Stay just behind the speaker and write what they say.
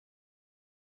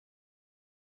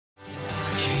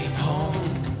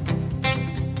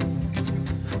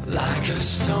a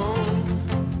stone,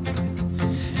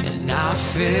 and I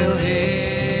feel heavy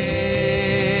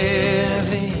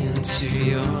into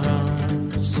your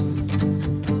arms.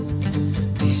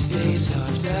 These days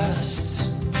of dust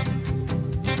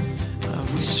I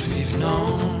wish we've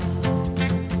known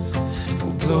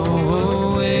will blow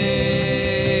away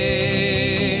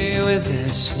with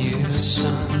this new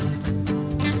sun.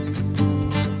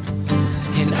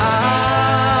 And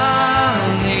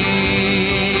I'll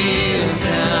kneel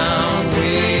down,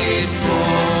 wait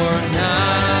for now.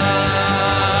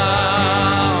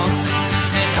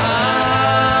 And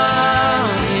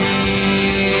I'll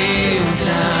kneel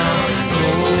down,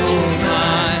 hold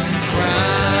my crown.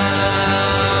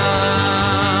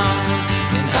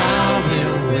 And I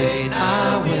will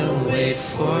wait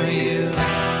for you.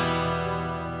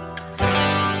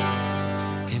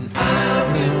 And I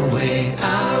will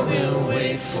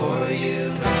wait for you.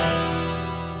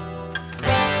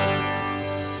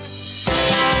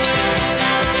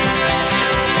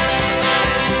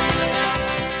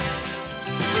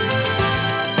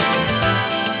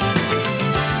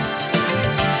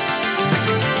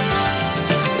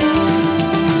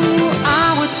 Ooh,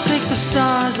 I would take the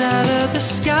stars out of the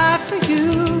sky for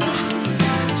you.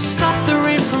 Stop the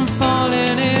rain from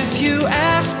falling if you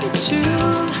ask me to.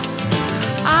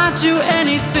 I'd do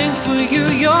anything for you,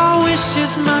 your wish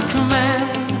is my command.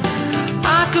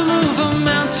 I can move a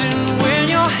mountain when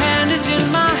your hand is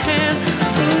in my hand.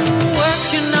 Ooh, words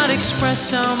cannot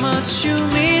express how much you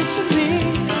mean to me.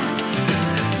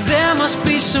 There must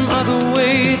be some other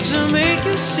way to make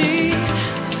you see.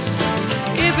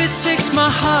 If it takes my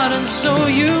heart and soul,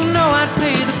 you know I'd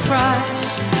pay the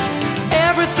price.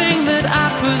 Everything that I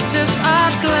possess,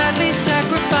 I'd gladly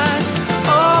sacrifice.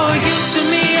 Oh, you to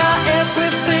me are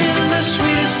everything, the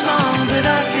sweetest song that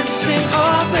I can sing.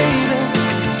 Oh, baby,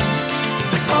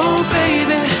 oh,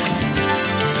 baby.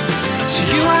 To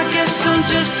you, I guess I'm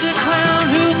just a clown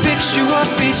who picks you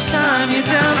up each time you're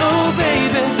down. Oh,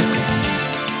 baby,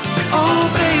 oh,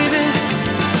 baby.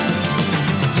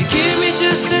 You give me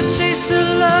just a taste of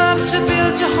love to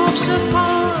build your hopes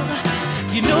upon.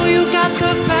 You know you got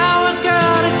the power,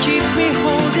 girl, to keep me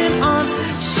holding on.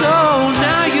 So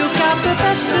now you got the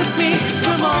best of me.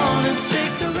 Come on and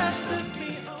take the rest of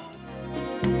me.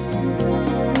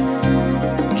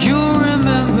 You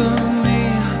remember me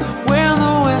when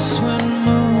the west wind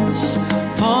moves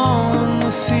upon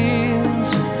the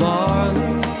fields of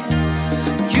barley.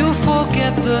 You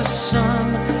forget the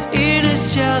sun in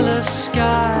its jealous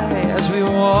sky as we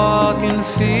walk in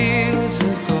fields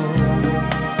of gold.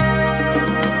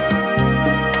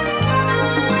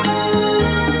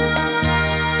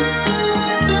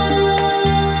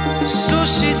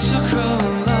 She took her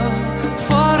love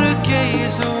for to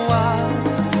gaze a while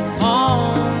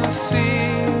on the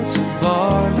fields of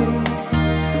barley.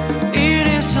 In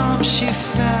his arms she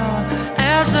fell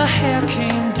as her hair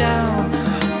came down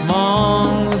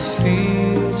among the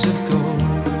fields of gold.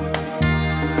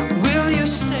 Will you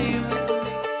stay with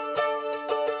me?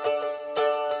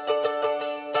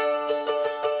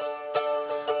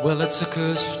 Well, I took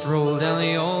a stroll down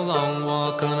the old long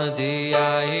walk on a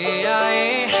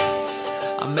D-I-A-I-A.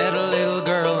 I met a little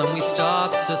girl and we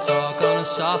stopped to talk on a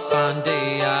soft fine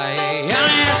day. I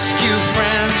ask you,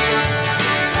 friend,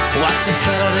 what's a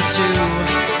fella to do?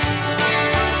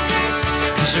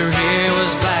 'Cause her hair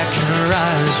was black and her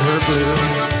eyes were blue.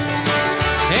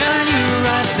 And I knew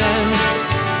right then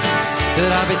that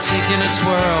I'd be taking a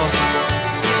twirl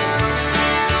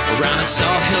around a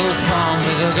Salt Hill prom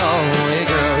with a Galway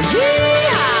girl. Yeah!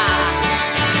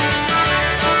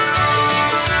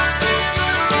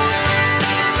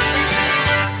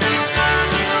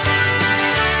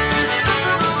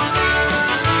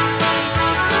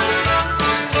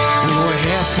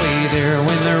 There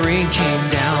when the rain came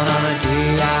down on a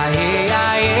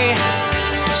D-I-A-I-A.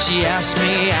 She asked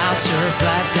me out to her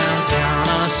flat downtown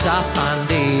on a soft fine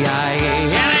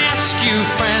D-I-A. And I ask you,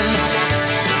 friend,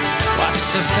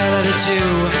 what's a fella to do?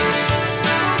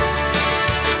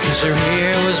 'Cause her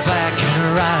hair was black and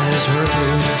her eyes were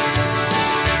blue.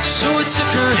 So I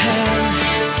took her hand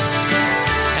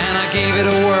and I gave it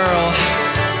a whirl,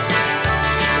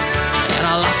 and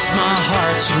I lost my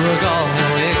heart to a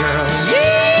Galway girl.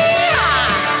 Yeah!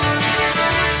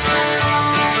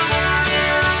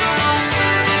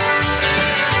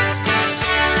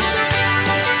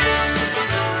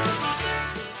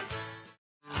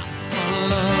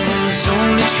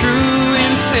 Only true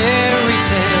in fairy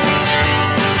tales,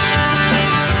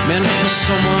 meant for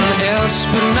someone else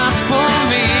but not for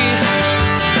me.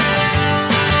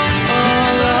 Oh,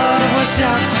 love was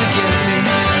out to get me,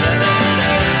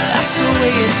 that's the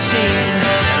way it seemed.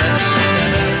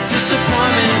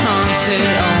 Disappointment hung haunted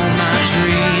all my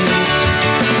dreams.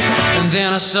 And then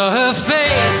I saw her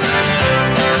face.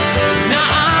 Now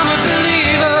I'm a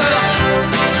believer,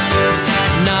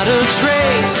 not a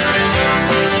trace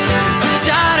of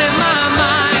doubt in my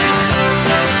mind.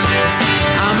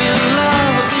 I'm in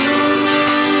love with you.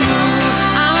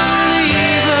 I'm a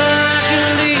believer, I can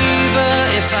leave her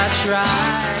if I try.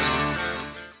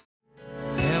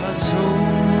 Have I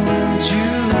told you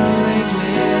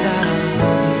lately that I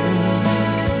love you?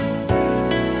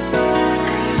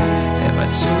 Have I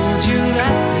told you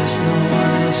that there's no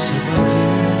one else above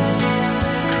you?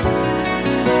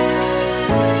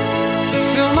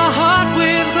 Fill my heart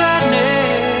with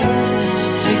gladness,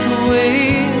 take away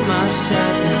my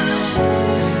sadness,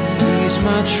 ease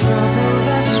my trouble,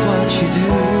 that's what you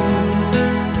do.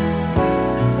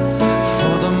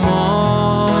 For the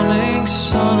morning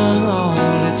sun and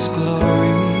all its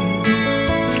glory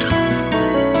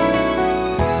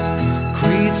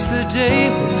greets the day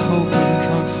with hope and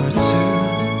comfort too.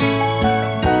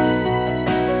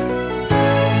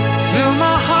 Fill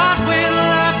my heart with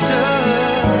laughter,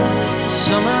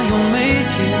 somehow you'll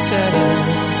make it better.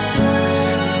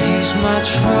 Ease my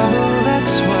trouble,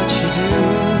 that's what you do.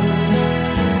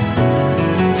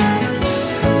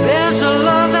 There's a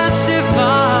love that's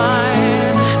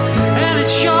divine, and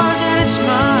it's yours and it's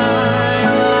mine,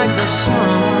 like the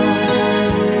sun.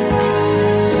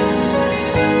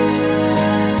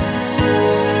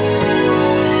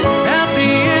 At the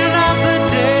end of the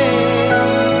day,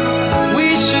 we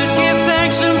should give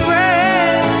thanks and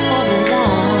pray for the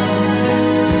one.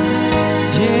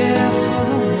 Yeah, for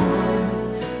the one.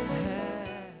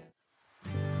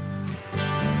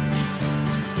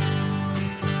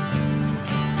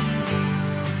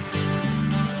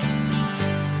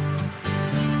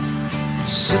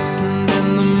 Sitting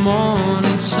in the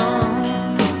morning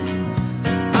sun,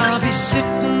 I'll be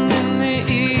sitting in the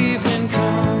evening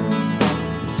come,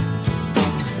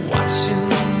 watching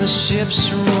the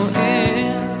ships roll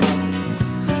in.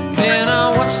 Then I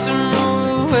watch them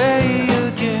roll away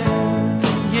again.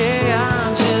 Yeah,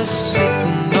 I'm just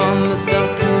sitting on the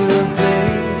dock of the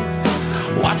bay,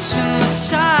 watching the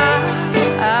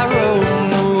tide roll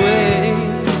away.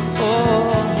 Oh,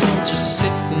 just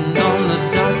sitting on the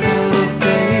dock of the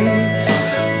bay,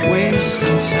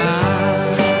 wasting time.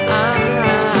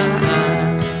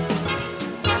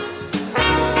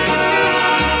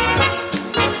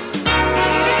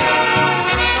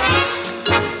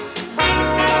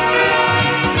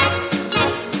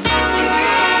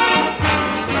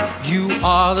 You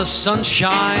are the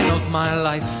sunshine of my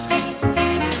life.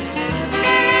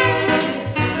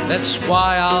 That's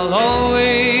why I'll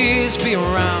always be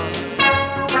around.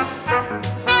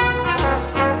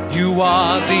 You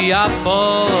are the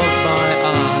apple of my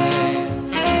eye.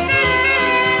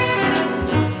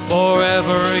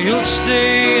 Forever you'll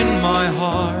stay in my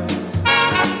heart.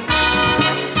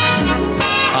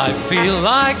 I feel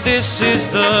like this is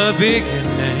the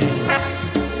beginning.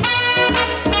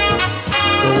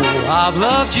 Oh, I've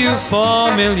loved you for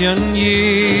a million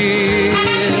years.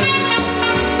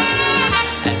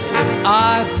 And if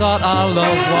I thought our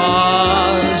love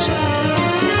was,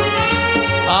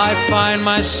 I'd find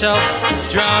myself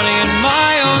drowning in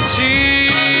my own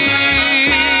tears.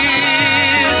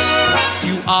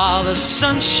 You are the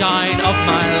sunshine of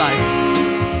my life.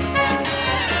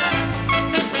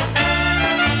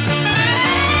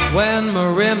 When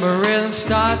marimba rhythms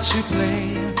start to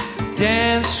play,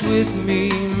 dance with me,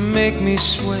 make me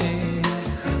sway.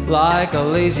 Like a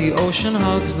lazy ocean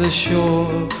hugs the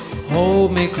shore,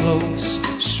 hold me close,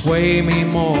 sway me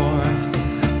more.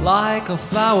 Like a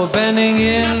flower bending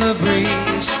in the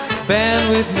breeze, bend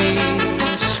with me,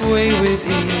 sway with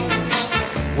ease.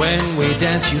 When we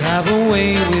dance you have a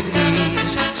way with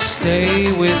ease,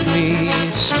 stay with me,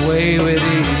 sway with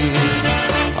ease.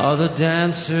 Other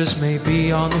dancers may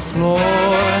be on the floor,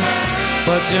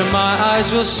 but in my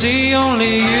eyes will see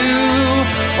only you.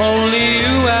 Only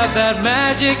you have that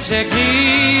magic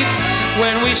technique.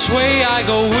 When we sway I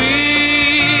go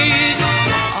weak.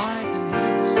 I can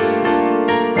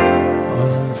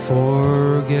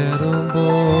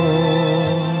unforgettable.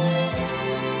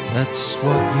 That's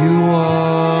what you are.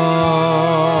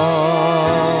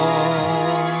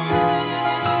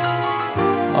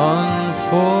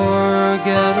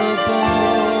 Unforgettable,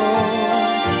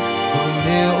 from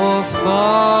near or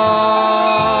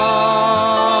far.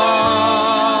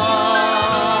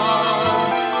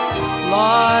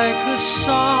 Like a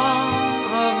song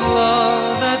of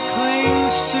love that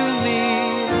clings to me.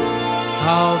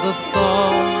 How the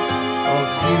thought of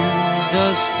you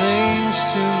does things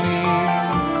to me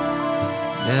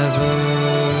never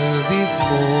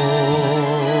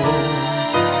before.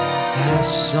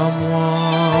 Has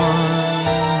someone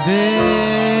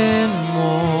been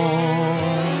more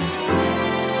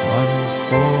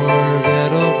unforgettable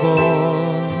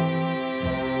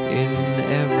in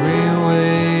every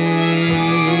way?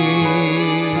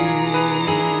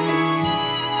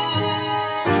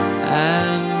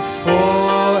 And forevermore,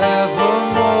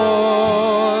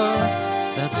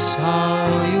 that's how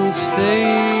you'll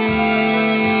stay.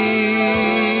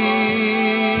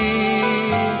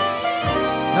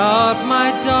 God,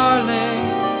 my darling,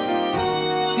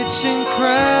 it's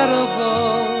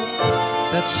incredible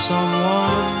that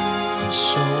someone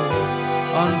so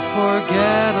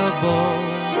unforgettable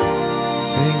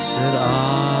thinks that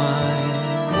I'm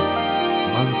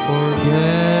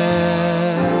unforgettable.